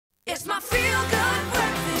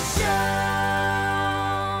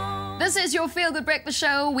This is your Feel Good Breakfast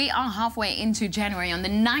Show. We are halfway into January on the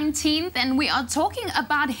 19th, and we are talking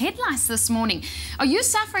about head lice this morning. Are you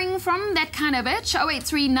suffering from that kind of itch?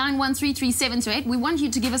 083-913-3728. We want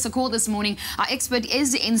you to give us a call this morning. Our expert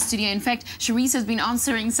is in studio. In fact, Sharice has been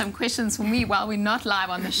answering some questions for me while we're not live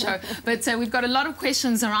on the show. But we've got a lot of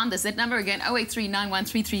questions around this. That number again,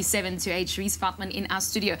 083-913-3728. Sharice Fatman in our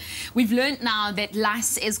studio. We've learned now that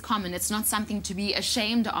lice is common. It's not something to be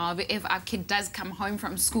ashamed of if our kid does come home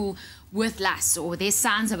from school with lice or there's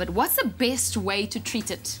signs of it. What's the best way to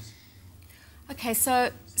treat it? Okay, so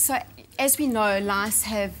as we know, lice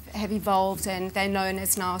have evolved and they're known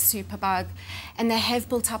as now superbug, and they have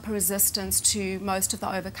built up a resistance to most of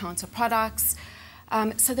the over-counter products.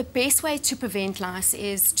 So the best way to prevent lice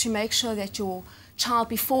is to make sure that your child,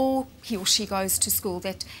 before he or she goes to school,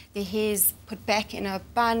 that their hair's put back in a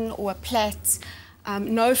bun or a plait.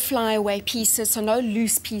 No flyaway pieces, so no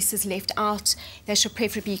loose pieces left out. They should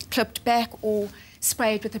preferably be clipped back or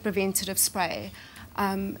sprayed with a preventative spray.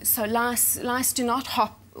 So lice do not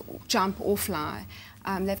hop, jump or fly.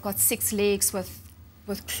 They've got 6 legs with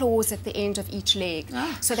claws at the end of each leg.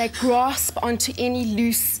 Oh. So they grasp onto any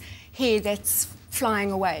loose hair that's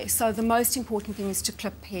flying away. So the most important thing is to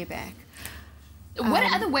clip hair back. What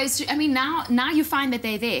other ways to, I mean, now you find that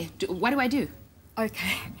they're there. What do I do?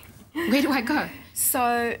 Okay. Where do I go?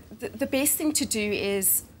 So the best thing to do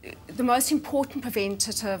is, the most important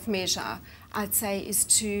preventative measure, I'd say, is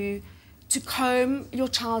to comb your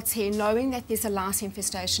child's hair knowing that there's a lice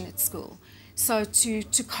infestation at school. So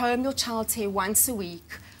to comb your child's hair once a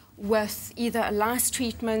week with either a lice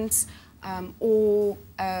treatment or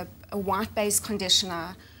a white-based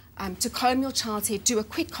conditioner. To comb your child's hair, do a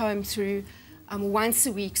quick comb through once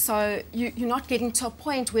a week, so you're not getting to a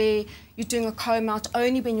point where you're doing a comb out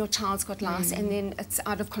only when your child's got lice and then it's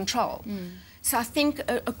out of control. So I think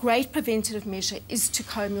a great preventative measure is to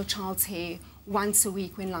comb your child's hair once a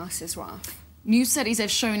week when lice is rife. New studies have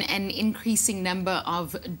shown an increasing number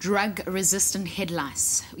of drug-resistant head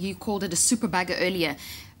lice. You called it a superbug earlier.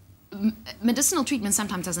 Medicinal treatment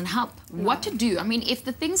sometimes doesn't help. No. What to do? I mean, if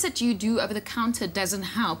the things that you do over the counter doesn't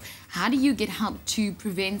help, how do you get help to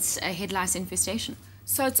prevent a head lice infestation?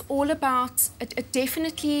 So it's all about, it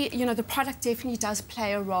definitely, you know, the product definitely does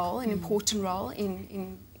play a role, an important role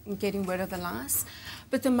in getting rid of the lice.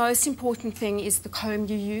 But the most important thing is the comb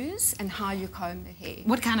you use and how you comb the hair.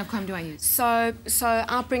 What kind of comb do I use? So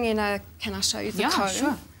I'll bring in a, can I show you the comb?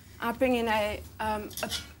 Sure. I bring in a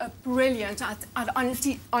brilliant, I'd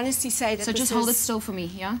honestly say that so just hold it still for me,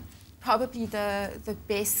 yeah? Probably the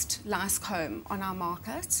best lice comb on our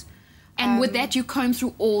market. And with that, you comb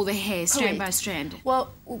through all the hair, strand by strand?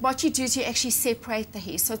 Well, what you do is you actually separate the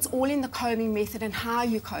hair. So it's all in the combing method and how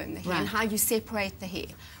you comb the hair and how you separate the hair.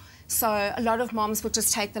 So a lot of moms will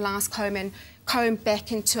just take the lice comb and comb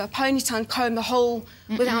back into a ponytail and comb the whole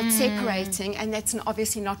without separating, and that's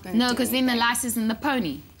obviously not going to do No, because then the lice is in the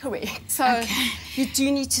pony. Correct. So you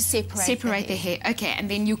do need to separate the hair. Okay, and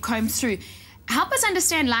then you comb through. Help us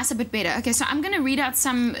understand lice a bit better. Okay, so I'm going to read out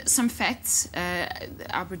some facts.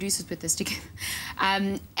 Our producers put this together.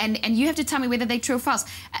 And you have to tell me whether they're true or false.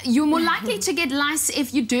 You're more likely to get lice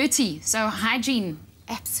if you're dirty, so hygiene.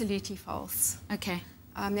 Absolutely false. Okay.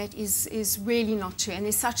 That is really not true, and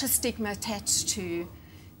there's such a stigma attached to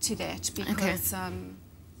that because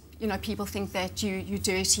you know, people think that you're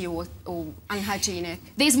dirty or unhygienic.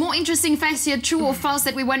 There's more interesting facts here, true or false,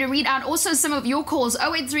 that we want to read out. Also, some of your calls,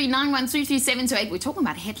 083-913-3728. We're talking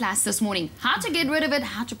about head lice this morning. How to get rid of it,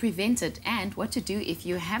 how to prevent it, and what to do if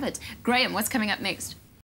you have it. Graham, what's coming up next?